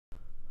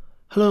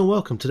Hello and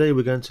welcome. Today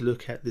we're going to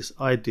look at this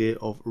idea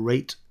of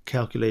rate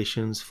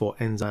calculations for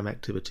enzyme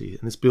activity,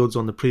 and this builds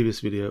on the previous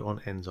video on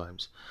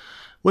enzymes.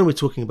 When we're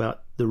talking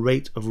about the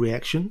rate of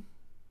reaction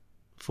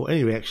for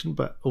any reaction,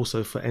 but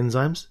also for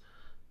enzymes,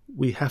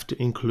 we have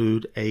to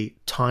include a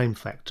time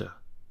factor.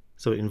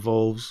 So it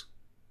involves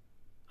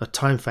a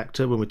time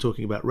factor when we're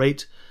talking about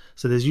rate.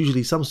 So there's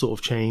usually some sort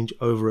of change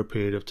over a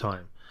period of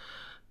time.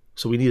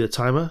 So we need a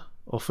timer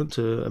often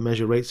to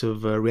measure rates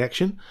of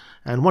reaction,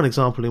 and one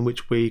example in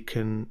which we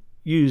can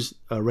use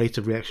a rate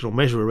of reaction or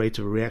measure a rate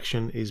of a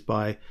reaction is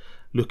by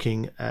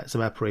looking at some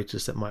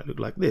apparatus that might look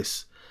like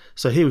this.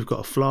 So here we've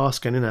got a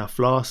flask, and in our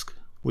flask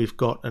we've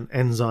got an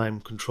enzyme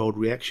controlled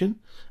reaction,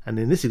 and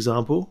in this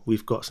example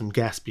we've got some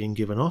gas being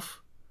given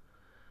off,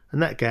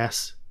 and that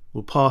gas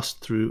will pass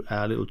through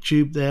our little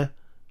tube there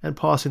and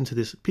pass into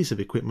this piece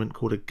of equipment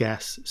called a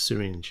gas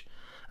syringe,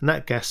 and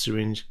that gas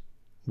syringe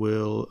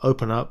will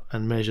open up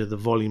and measure the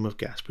volume of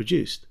gas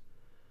produced.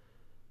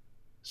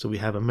 So we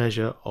have a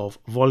measure of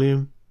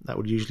volume that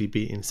would usually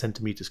be in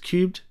centimeters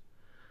cubed,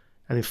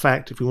 and in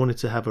fact if we wanted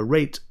to have a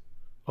rate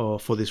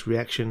for this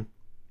reaction,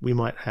 we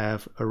might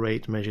have a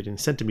rate measured in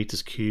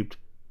centimeters cubed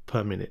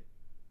per minute.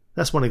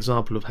 That's one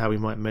example of how we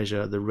might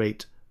measure the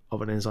rate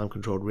of an enzyme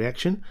controlled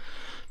reaction.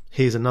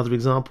 Here's another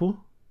example.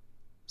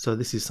 So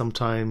this is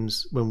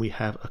sometimes when we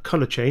have a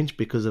color change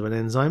because of an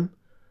enzyme,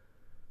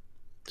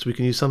 so we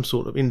can use some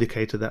sort of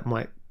indicator that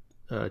might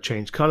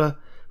change color.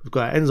 We've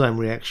got our enzyme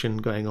reaction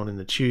going on in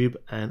the tube,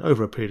 and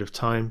over a period of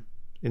time,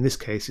 in this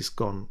case it's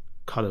gone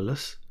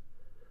colorless.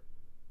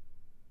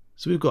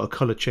 So we've got a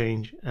color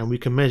change, and we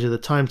can measure the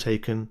time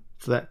taken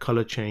for that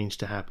color change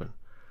to happen.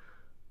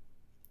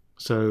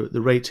 So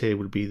the rate here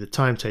would be the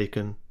time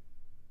taken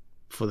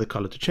for the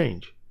color to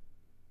change,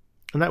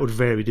 and that would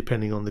vary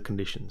depending on the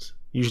conditions,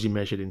 usually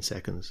measured in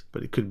seconds,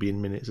 but it could be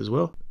in minutes as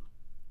well.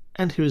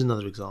 And here's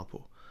another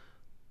example.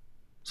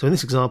 So in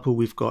this example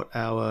we've got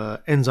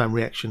our enzyme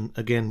reaction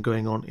again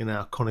going on in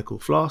our conical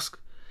flask.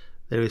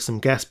 There is some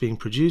gas being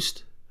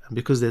produced, and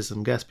because there's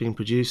some gas being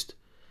produced,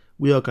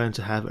 we are going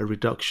to have a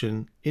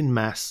reduction in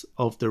mass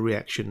of the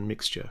reaction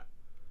mixture.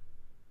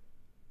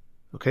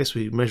 Okay, so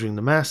we're measuring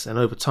the mass, and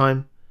over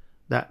time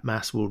that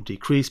mass will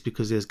decrease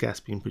because there's gas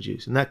being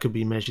produced, and that could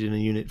be measured in a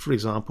unit, for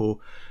example,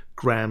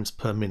 grams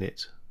per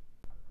minute.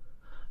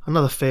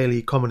 Another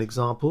fairly common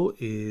example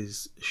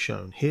is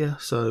shown here.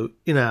 So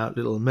in our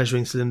little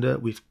measuring cylinder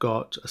we've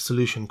got a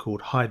solution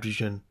called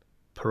hydrogen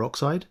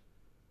peroxide,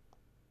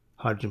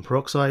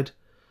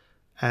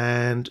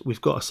 and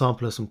we've got a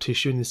sample of some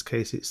tissue. In this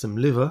case it's some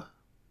liver,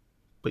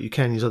 but you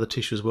can use other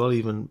tissue as well,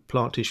 even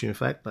plant tissue in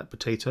fact, like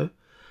potato.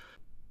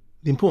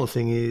 The important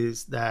thing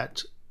is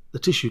that the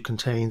tissue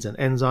contains an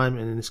enzyme,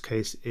 and in this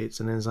case it's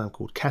an enzyme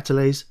called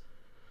catalase,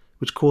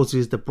 which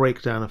causes the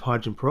breakdown of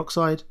hydrogen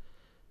peroxide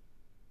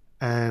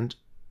and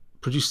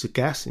produces a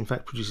gas, in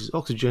fact produces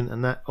oxygen,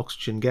 and that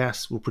oxygen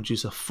gas will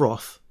produce a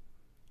froth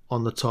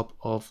on the top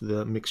of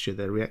the mixture,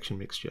 the reaction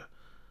mixture.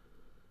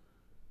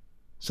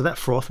 So that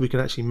froth, we can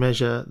actually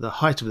measure the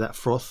height of that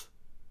froth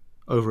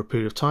over a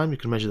period of time. You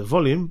can measure the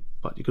volume,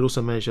 but you could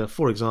also measure,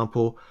 for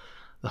example,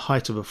 the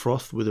height of a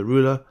froth with a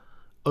ruler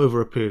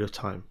over a period of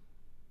time.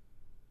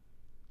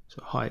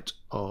 So height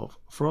of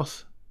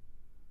froth,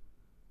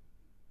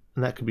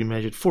 and that could be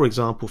measured, for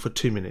example, for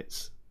 2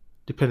 minutes,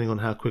 depending on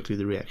how quickly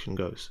the reaction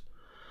goes.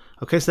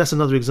 Okay, so that's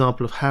another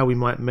example of how we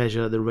might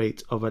measure the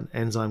rate of an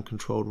enzyme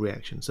controlled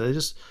reaction. So there's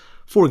just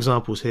 4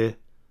 examples here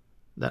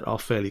that are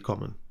fairly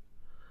common.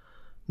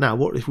 Now,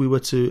 what if we were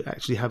to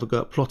actually have a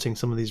go at plotting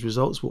some of these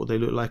results? What would they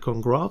look like on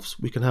graphs?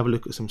 We can have a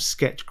look at some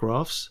sketch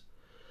graphs.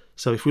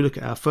 So if we look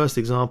at our first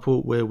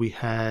example where we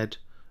had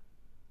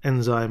an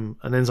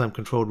enzyme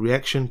controlled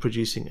reaction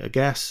producing a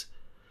gas,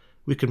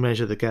 we can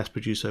measure the gas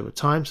produced over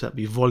time, so that'd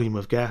be volume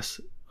of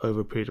gas over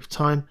a period of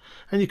time,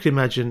 and you can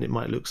imagine it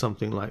might look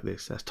something like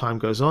this. As time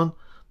goes on,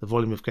 the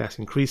volume of gas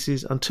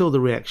increases until the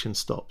reaction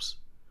stops,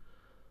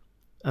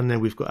 and then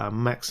we've got our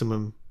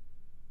maximum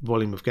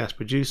volume of gas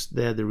produced.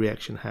 There the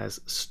reaction has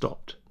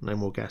stopped, no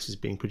more gas is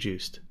being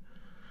produced.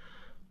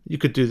 You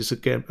could do this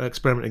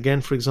experiment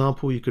again. For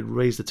example, you could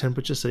raise the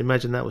temperature. So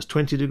imagine that was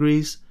 20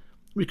 degrees.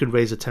 We could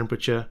raise the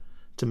temperature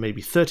to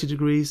maybe 30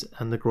 degrees,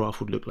 and the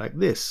graph would look like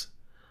this.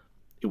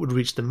 It would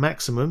reach the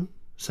maximum,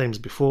 same as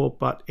before,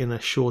 but in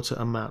a shorter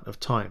amount of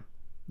time.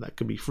 That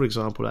could be, for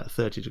example, at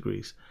 30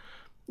 degrees.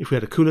 If we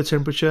had a cooler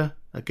temperature,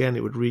 again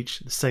it would reach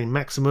the same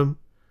maximum,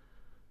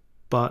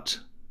 but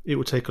it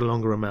would take a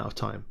longer amount of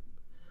time.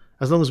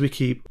 As long as we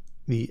keep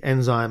the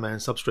enzyme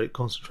and substrate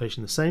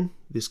concentration the same,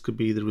 this could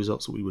be the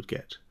results that we would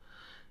get.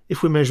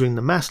 If we're measuring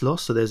the mass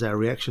loss, so there's our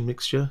reaction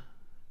mixture,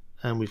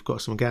 and we've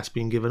got some gas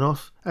being given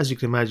off, as you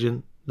can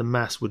imagine, the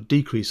mass would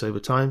decrease over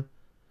time,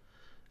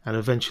 and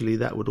eventually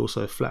that would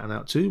also flatten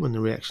out too when the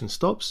reaction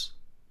stops.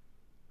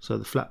 So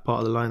the flat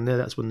part of the line there,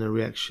 that's when the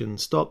reaction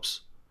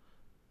stops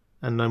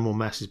and no more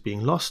mass is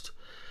being lost.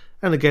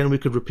 And again we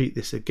could repeat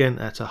this again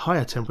at a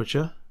higher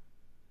temperature,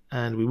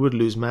 and we would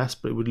lose mass,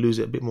 but we would lose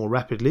it a bit more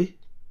rapidly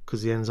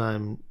because the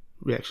enzyme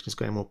reaction is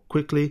going more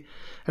quickly.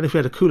 And if we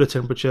had a cooler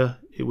temperature,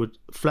 it would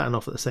flatten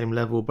off at the same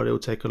level, but it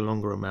would take a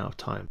longer amount of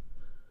time.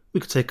 We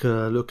could take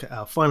a look at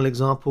our final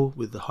example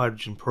with the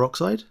hydrogen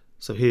peroxide.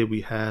 So here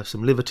we have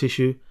some liver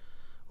tissue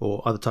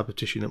or other type of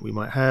tissue that we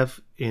might have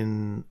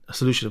in a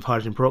solution of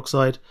hydrogen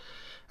peroxide.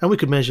 And we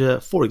could measure,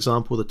 for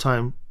example, the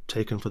time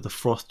taken for the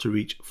froth to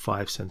reach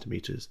 5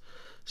 centimeters.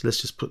 So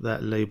let's just put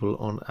that label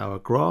on our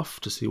graph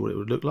to see what it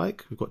would look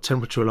like. We've got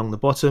temperature along the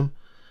bottom,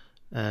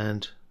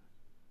 and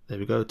there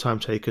we go, time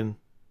taken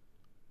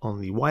on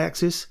the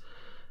y-axis.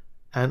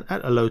 And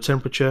at a low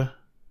temperature,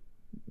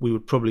 we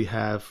would probably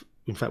have,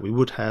 in fact, we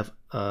would have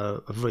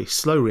a very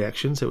slow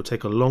reaction, so it would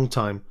take a long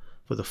time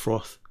for the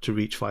froth to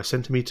reach 5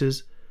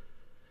 centimeters.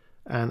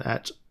 And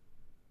at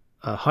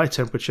a high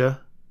temperature,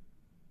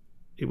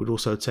 it would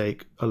also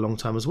take a long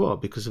time as well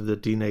because of the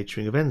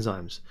denaturing of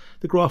enzymes.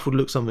 The graph would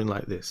look something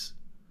like this.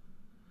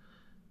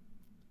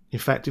 In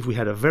fact, if we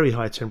had a very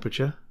high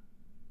temperature,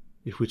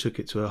 if we took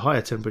it to a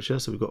higher temperature,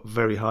 so we've got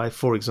very high,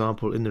 for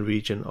example, in the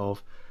region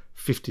of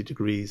 50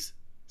 degrees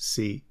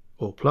C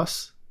or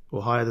plus,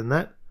 or higher than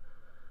that,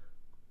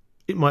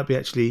 it might be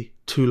actually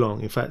too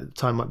long. In fact, the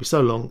time might be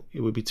so long,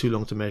 it would be too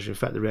long to measure. In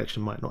fact, the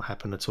reaction might not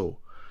happen at all.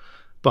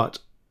 But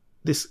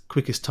this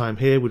quickest time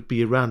here would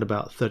be around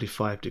about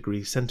 35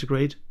 degrees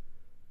centigrade.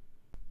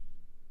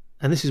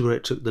 And this is where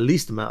it took the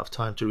least amount of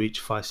time to reach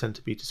 5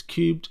 centimeters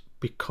cubed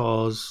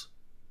because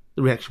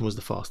the reaction was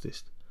the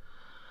fastest.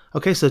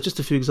 Okay, so just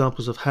a few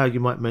examples of how you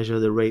might measure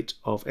the rate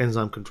of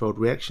enzyme-controlled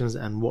reactions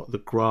and what the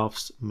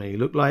graphs may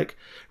look like.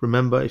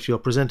 Remember, if you're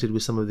presented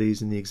with some of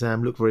these in the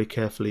exam, look very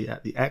carefully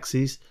at the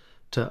axes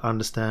to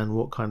understand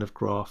what kind of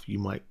graph you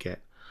might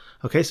get.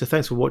 Okay, so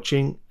thanks for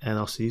watching, and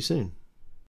I'll see you soon.